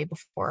photographer way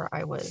before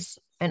I was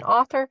an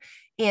author.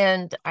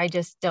 And I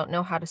just don't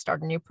know how to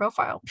start a new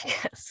profile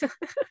because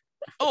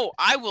Oh,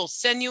 I will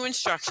send you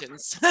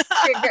instructions.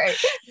 okay, great.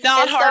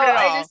 Not And so hard at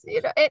I all. just,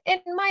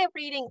 in my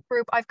reading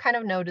group, I've kind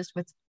of noticed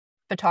with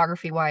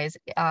photography wise,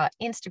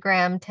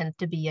 Instagram tends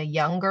to be a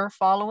younger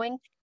following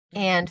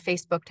and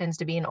Facebook tends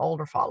to be an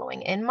older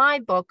following. In my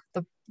book,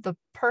 the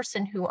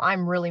person who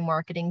I'm really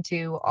marketing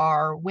to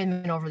are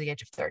women over the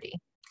age of 30.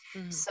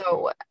 Mhm.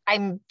 So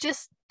I'm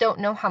just don't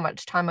know how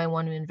much time I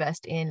want to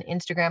invest in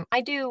Instagram.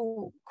 I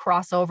do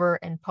crossover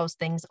and post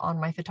things on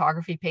my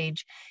photography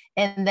page.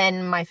 And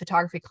then my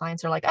photography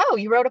clients are like, oh,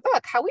 you wrote a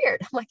book. How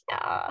weird. I'm like,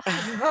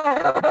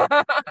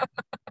 yeah.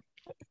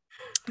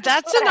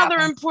 That's What another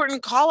happened?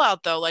 important call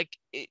out though. Like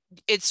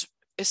it's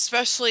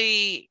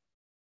especially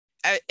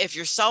if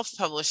you're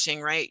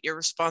self-publishing, right? You're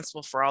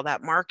responsible for all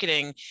that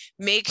marketing.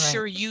 Make Right.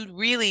 sure you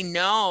really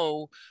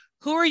know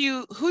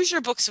who's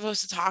your book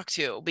supposed to talk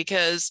to,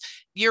 because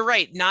you're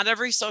right, not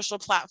every social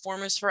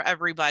platform is for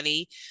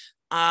everybody.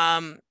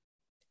 Um,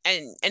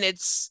 and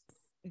it's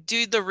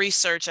do the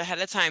research ahead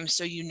of time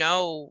so you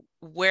know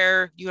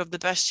where you have the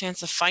best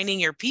chance of finding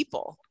your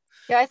people.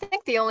 Yeah, I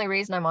think the only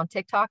reason I'm on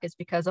TikTok is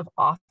because of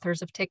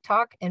authors of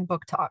TikTok and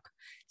Book Talk.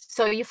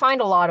 So you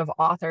find a lot of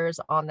authors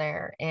on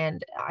there,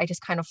 and I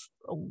just kind of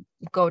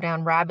go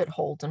down rabbit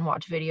holes and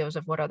watch videos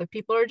of what other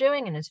people are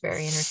doing, and it's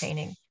very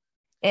entertaining.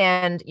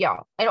 And yeah,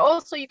 and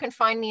also you can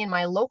find me in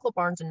my local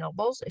Barnes and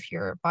Nobles if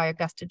you're by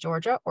Augusta,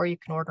 Georgia, or you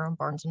can order on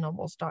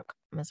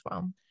barnesandnobles.com as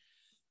well.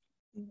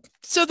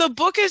 So the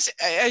book is,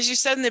 as you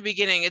said in the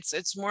beginning,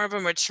 it's more of a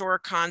mature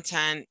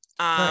content.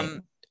 Right.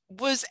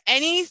 Was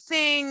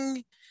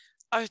anything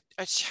a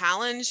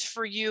challenge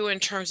for you in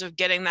terms of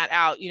getting that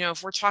out? You know,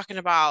 if we're talking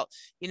about,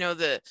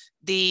 the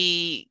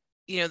the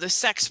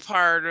sex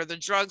part or the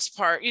drugs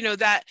part,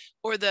 that,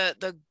 or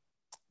the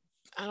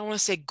I don't want to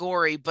say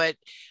gory, but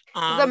The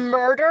um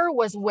murder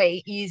was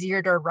way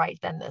easier to write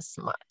than this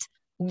smut.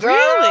 really.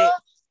 Girl,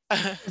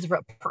 was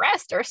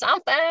repressed or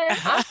something.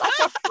 I'm such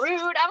a prude.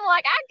 I'm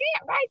like, I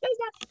can't write this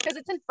down because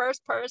it's in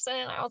first person.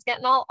 I was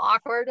getting all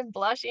awkward and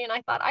blushy, and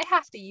I thought I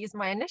have to use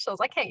my initials.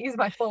 I can't use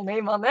my full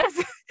name on this.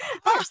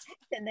 There's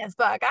sex in this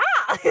book.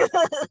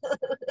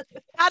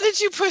 How did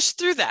you push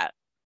through that?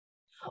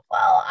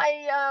 Well,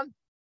 I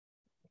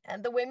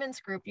and the women's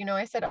group,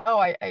 I said, oh,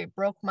 I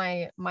broke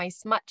my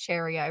smut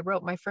cherry. I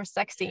wrote my first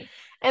sex scene,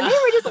 and they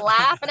were just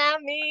laughing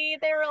at me.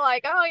 They were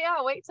like, oh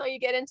yeah, wait till you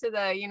get into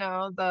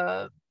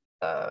the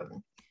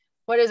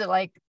what is it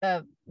like,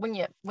 when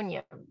you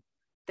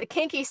the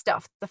kinky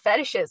stuff, the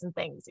fetishes and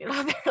things, they're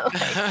like,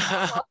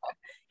 oh,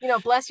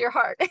 bless your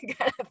heart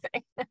kind of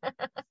thing.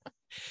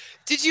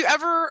 Did you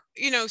ever,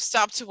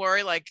 stop to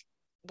worry, like,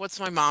 what's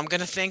my mom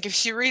gonna think if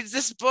she reads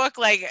this book?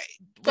 Like,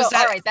 So, was all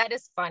that right, that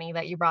is funny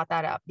that you brought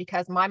that up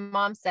because my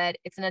mom said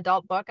it's an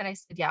adult book, and I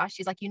said, yeah.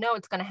 She's like,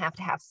 it's going to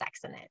have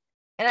sex in it,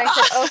 and I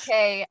said,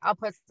 okay, I'll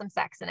put some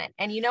sex in it,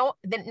 and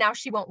then now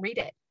she won't read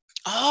it.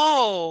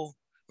 Oh,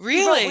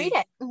 She won't read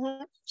really?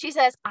 it. She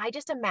says, I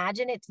just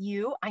imagine it's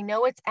you. I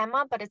know it's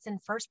Emma, but it's in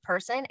first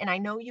person, and I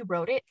know you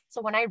wrote it.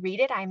 So when I read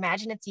it, I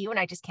imagine it's you, and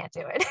I just can't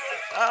do it.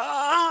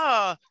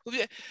 Oh,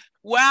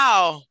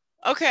 wow.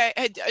 Okay.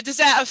 Does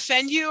that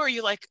offend you? Or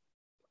you like,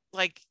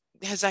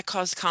 has that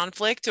caused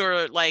conflict,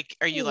 or like,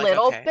 are you like,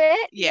 Little okay,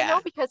 bit, yeah,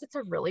 because it's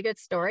a really good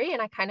story,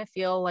 and I kind of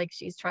feel like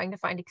she's trying to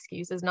find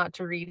excuses not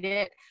to read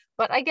it.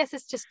 But I guess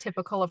it's just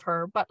typical of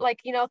her. But like,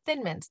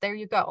 Thin Mints, there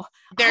you go.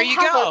 there you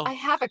I go.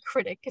 have a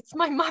critic. It's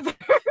my mother.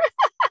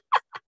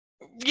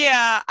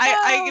 Yeah,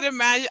 I Oh, can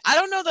imagine. I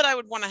don't know that I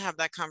would want to have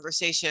that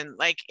conversation.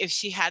 Like,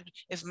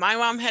 if my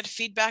mom had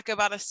feedback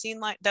about a scene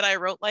like that I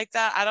wrote like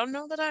that, I don't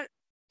know that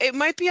it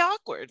might be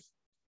awkward.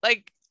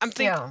 Like,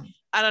 yeah.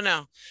 I don't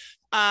know.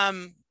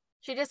 Um,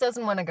 She just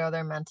doesn't want to go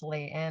there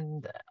mentally,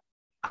 and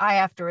I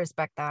have to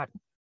respect that.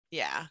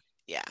 yeah,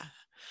 yeah.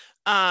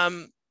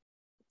 Um,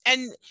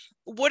 and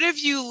what have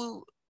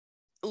you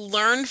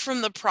learned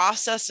from the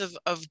process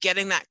of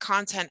getting that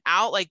content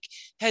out? Like,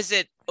 has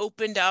it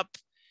opened up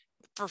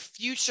for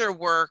future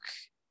work,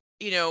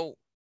 you know,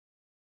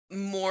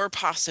 more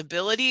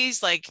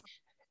possibilities? Like,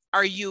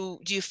 do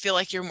you feel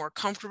like you're more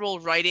comfortable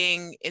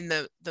writing in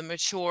the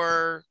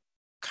mature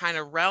kind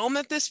of realm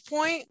at this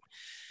point?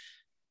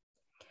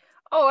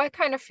 Oh, I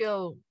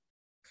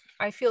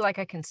feel like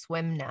I can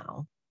swim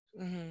now.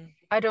 Hmm.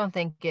 I don't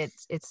think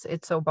it's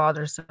so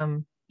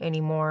bothersome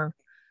anymore.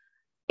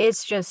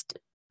 It's just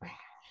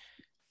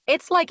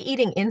it's like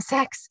eating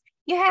insects.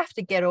 You have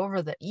to get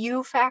over the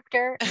you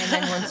factor. And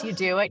then once you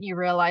do it, you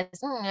realize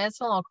it's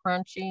a little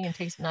crunchy and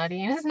tastes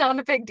nutty and it's not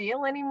a big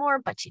deal anymore.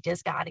 But you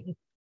just got to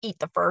eat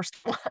the first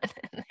one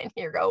and then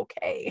you're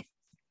okay.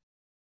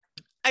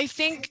 I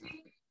think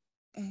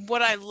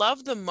what I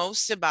love the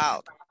most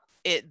about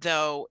it,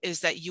 though,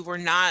 is that you were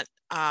not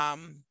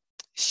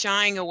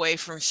shying away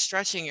from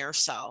stretching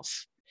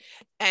yourself,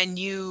 and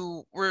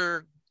you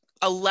were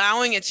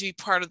allowing it to be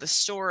part of the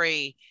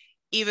story,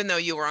 even though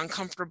you were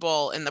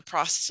uncomfortable in the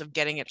process of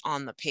getting it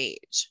on the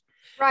page.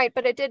 Right.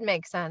 But it did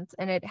make sense.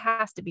 And it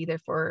has to be there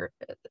for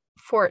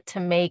it to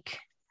make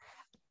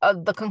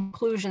the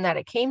conclusion that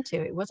it came to.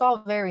 It was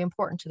all very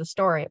important to the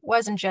story. It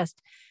wasn't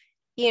just,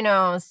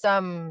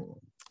 some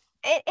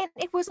and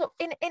it was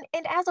and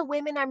as a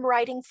woman, I'm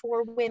writing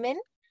for women,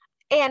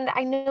 and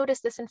I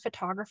noticed this in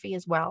photography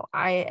as well.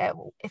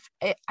 If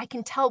I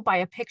can tell by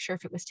a picture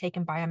if it was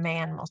taken by a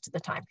man most of the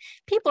time.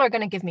 People are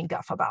going to give me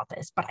guff about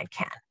this, but I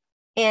can.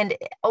 And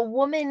a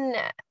woman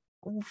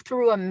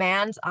through a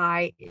man's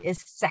eye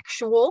is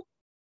sexual,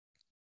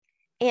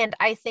 and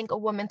I think a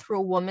woman through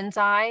a woman's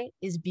eye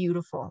is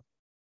beautiful.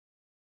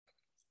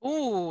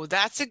 Ooh,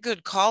 that's a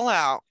good call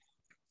out.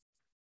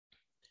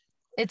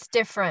 It's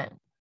different.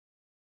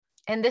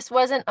 And this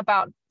wasn't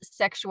about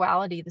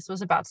sexuality. This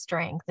was about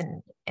strength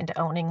and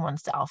owning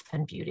oneself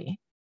and beauty.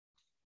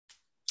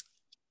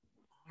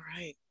 All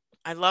right.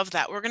 I love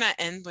that. We're gonna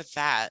end with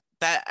that.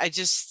 That I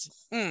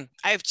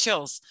have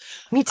chills.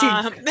 Me too.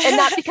 And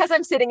not because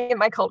I'm sitting in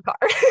my cold car.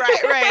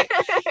 Right,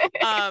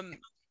 right. Um,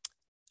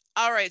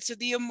 all right. So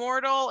The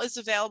Immortal is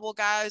available,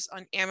 guys,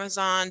 on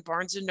Amazon,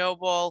 Barnes and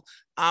Noble.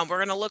 We're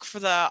gonna look for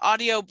the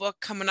audio book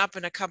coming up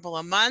in a couple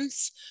of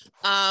months.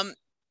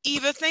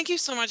 Eva, thank you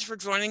so much for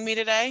joining me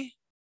today.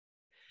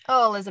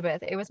 Oh,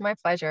 Elizabeth, it was my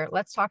pleasure.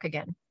 Let's talk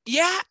again.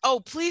 Yeah.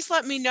 Oh, please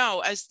let me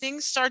know as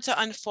things start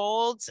to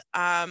unfold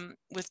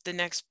with the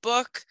next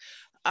book.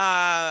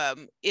 The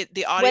When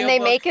they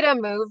audiobook. make it a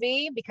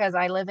movie, because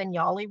I live in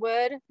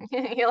Yollywood,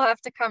 you'll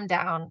have to come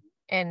down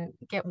and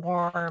get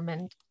warm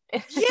and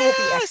we'll be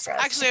Yes. extras.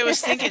 Actually, I was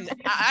thinking,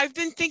 I've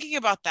been thinking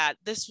about that.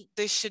 This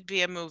should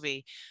be a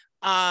movie.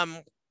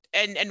 Um,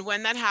 and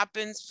when that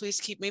happens,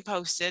 please keep me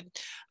posted.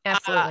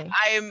 Absolutely.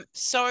 I am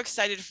so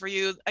excited for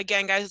you.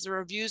 Again, guys, the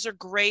reviews are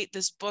great.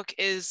 This book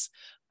is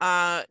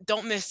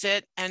don't miss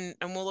it, and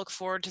we'll look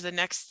forward to the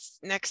next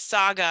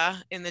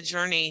saga in the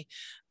journey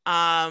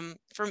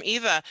from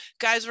Eva.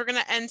 Guys, we're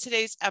gonna end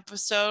today's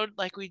episode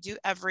like we do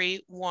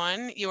every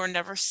one. You are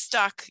never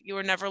stuck, you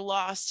are never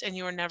lost, and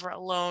you are never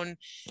alone.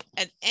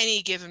 At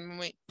any given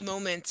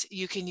moment,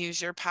 you can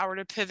use your power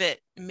to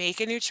pivot,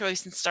 make a new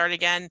choice, and start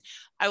again.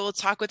 I will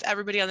talk with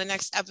everybody on the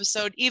next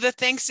episode. Eva,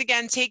 thanks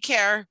again. Take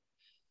care.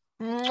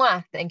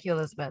 Mwah. Thank you,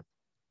 Elizabeth.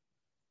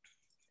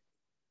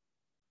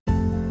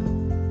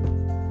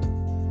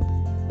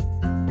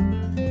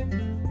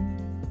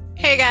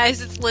 Hey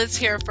guys, it's Liz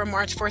here from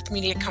March 4th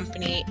Media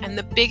Company, and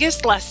the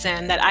biggest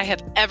lesson that I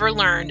have ever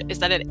learned is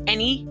that at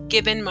any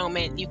given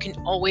moment, you can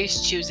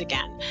always choose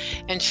again.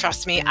 And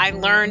trust me, I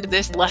learned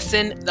this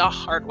lesson the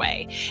hard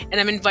way. And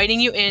I'm inviting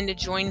you in to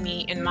join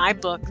me in my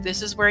book,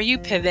 This Is Where You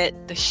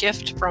Pivot, The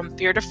Shift from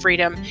Fear to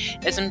Freedom,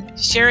 as I'm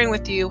sharing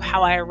with you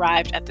how I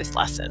arrived at this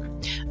lesson.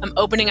 I'm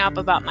opening up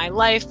about my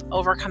life,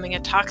 overcoming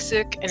a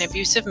toxic and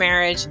abusive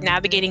marriage,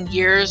 navigating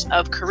years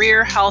of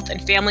career, health,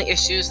 and family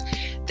issues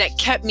that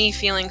kept me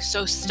feeling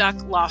so stuck,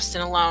 lost,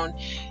 and alone,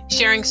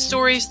 sharing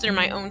stories through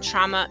my own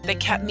trauma that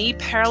kept me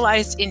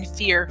paralyzed in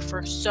fear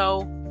for so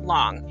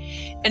long.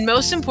 And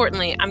most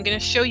importantly, I'm going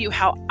to show you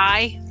how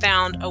I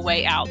found a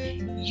way out.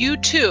 You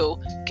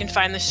too can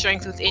find the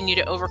strength within you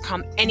to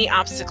overcome any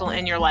obstacle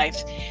in your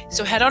life.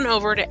 So head on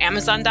over to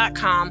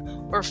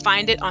Amazon.com or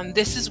find it on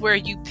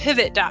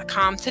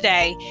thisiswhereyoupivot.com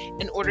today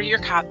and order your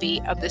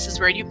copy of This Is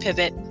Where You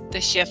Pivot,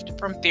 The Shift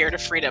from Fear to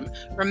Freedom.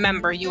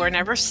 Remember, you are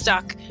never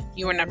stuck,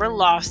 you are never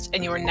lost,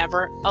 and you are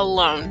never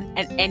alone.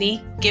 At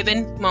any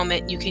given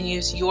moment, you can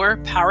use your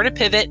power to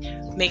pivot,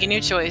 make a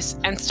new choice,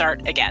 and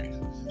start again.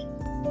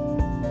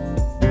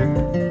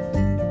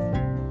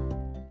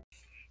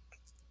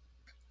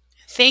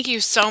 Thank you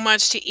so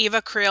much to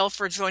Eva Creel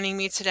for joining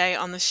me today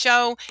on the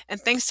show. And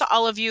thanks to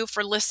all of you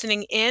for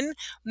listening in.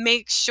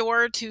 Make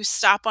sure to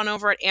stop on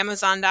over at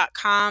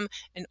Amazon.com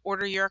and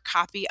order your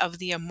copy of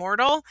The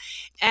Immortal.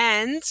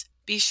 And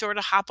be sure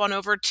to hop on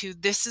over to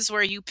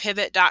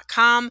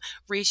thisiswhereyoupivot.com.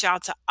 Reach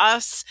out to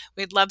us.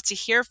 We'd love to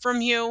hear from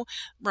you.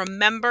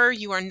 Remember,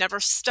 you are never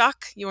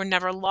stuck, you are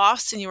never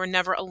lost, and you are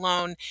never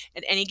alone.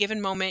 At any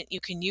given moment, you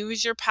can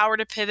use your power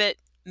to pivot,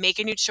 make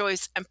a new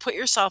choice, and put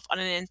yourself on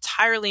an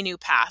entirely new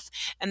path.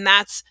 And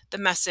that's the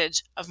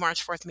message of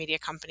March 4th Media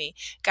Company.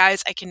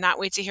 Guys, I cannot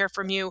wait to hear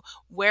from you.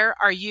 Where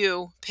are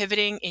you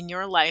pivoting in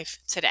your life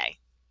today?